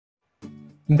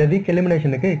இந்த week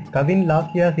எலிமினேஷனுக்கு Kavin,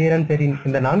 Losliya, Cheran, serine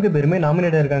இந்த 4 பேருமே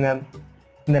நாமினேட் இருக்காங்க.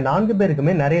 இந்த 4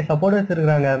 பேருக்குமே நிறைய சப்போர்ட்டர்ஸ்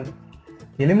இருக்கிறாங்க.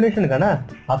 எலிமினேஷனுக்கான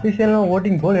அஃபிஷியலான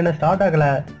ஓட்டிங் போல் என்ன ஸ்டார்ட் ஆகல,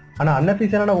 ஆனால்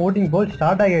அன்அஃபிஷியலான ஓட்டிங் போல்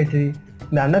ஸ்டார்ட் ஆகிடுச்சு.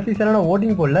 இந்த அன்அஃபிஷியலான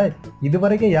ஓட்டிங் போலில் இது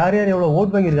வரைக்கும் யார் யார் எவ்வளோ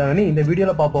ஓட் வாங்கியிருக்காங்கன்னு இந்த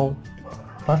வீடியோவில் பார்ப்போம்.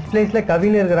 ஃபர்ஸ்ட் பிளேஸில்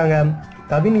கவின் இருக்கிறாங்க.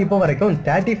 கவின் இப்போ வரைக்கும்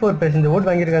 34% ஓட்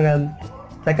வாங்கியிருக்காங்க.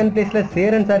 செகண்ட் பிளேஸில்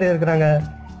சேரன் சார் இருக்கிறாங்க.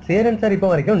 சேரன் சார் இப்போ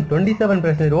வரைக்கும்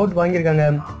 27% ஓட் வாங்கியிருக்காங்க.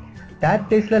 தேர்ட்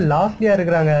பிளேஸில் லாஸ்லியா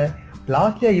இருக்கிறாங்க.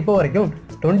 லாஸ்லியா இப்போ வரைக்கும்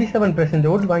 27%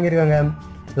 ஓட் வாங்கியிருக்காங்க.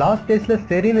 லாஸ்ட் பிளேஸில்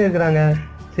செரின் இருக்கிறாங்க.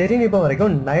 செரின் இப்போ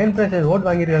வரைக்கும் 9% ஓட்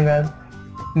வாங்கியிருக்காங்க.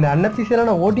 இந்த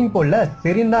அன்அஃபிஷியலான ஓட்டிங் போலில்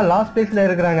செரின் தான் லாஸ்ட் பிளேஸில்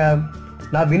இருக்கிறாங்க.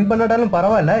 நான் வின் பண்ணாட்டாலும்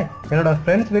பரவாயில்ல, என்னோட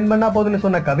ஃப்ரெண்ட்ஸ் வின் பண்ணா போதுன்னு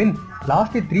சொன்ன கவின்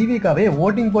லாஸ்ட் 3 வீக்காவே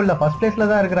ஓட்டிங் போலில் ஃபர்ஸ்ட் பிளேஸில்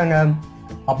தான் இருக்கிறாங்க.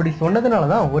 அப்படி சொன்னதுனால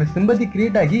தான் ஒரு சிம்பத்தி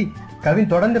கிரியேட் ஆகி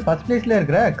கவின் தொடர்ந்து ஃபர்ஸ்ட் பிளேஸில்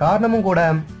இருக்கிற காரணமும் கூட.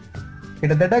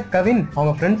 கிட்டத்தட்ட கவின்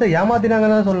அவங்க ஃப்ரெண்ட்ஸை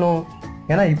ஏமாத்தினாங்கன்னு தான் சொல்லணும்.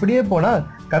 ஏன்னா இப்படியே போனால்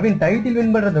கவின் டைட்டில்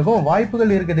வின் பண்ணுறதுக்கும்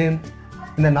வாய்ப்புகள் இருக்குது.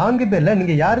 இந்த 4 பேரில்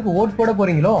நீங்கள் யாருக்கு ஓட் போட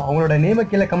போகிறீங்களோ அவங்களோட நேமை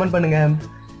கீழே கமெண்ட் பண்ணுங்கள்.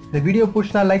 இந்த வீடியோ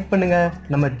பிடிச்சினா லைக் பண்ணுங்கள்.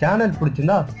 நம்ம சேனல்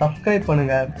பிடிச்சிருந்தா சப்ஸ்கிரைப்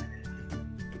பண்ணுங்கள்.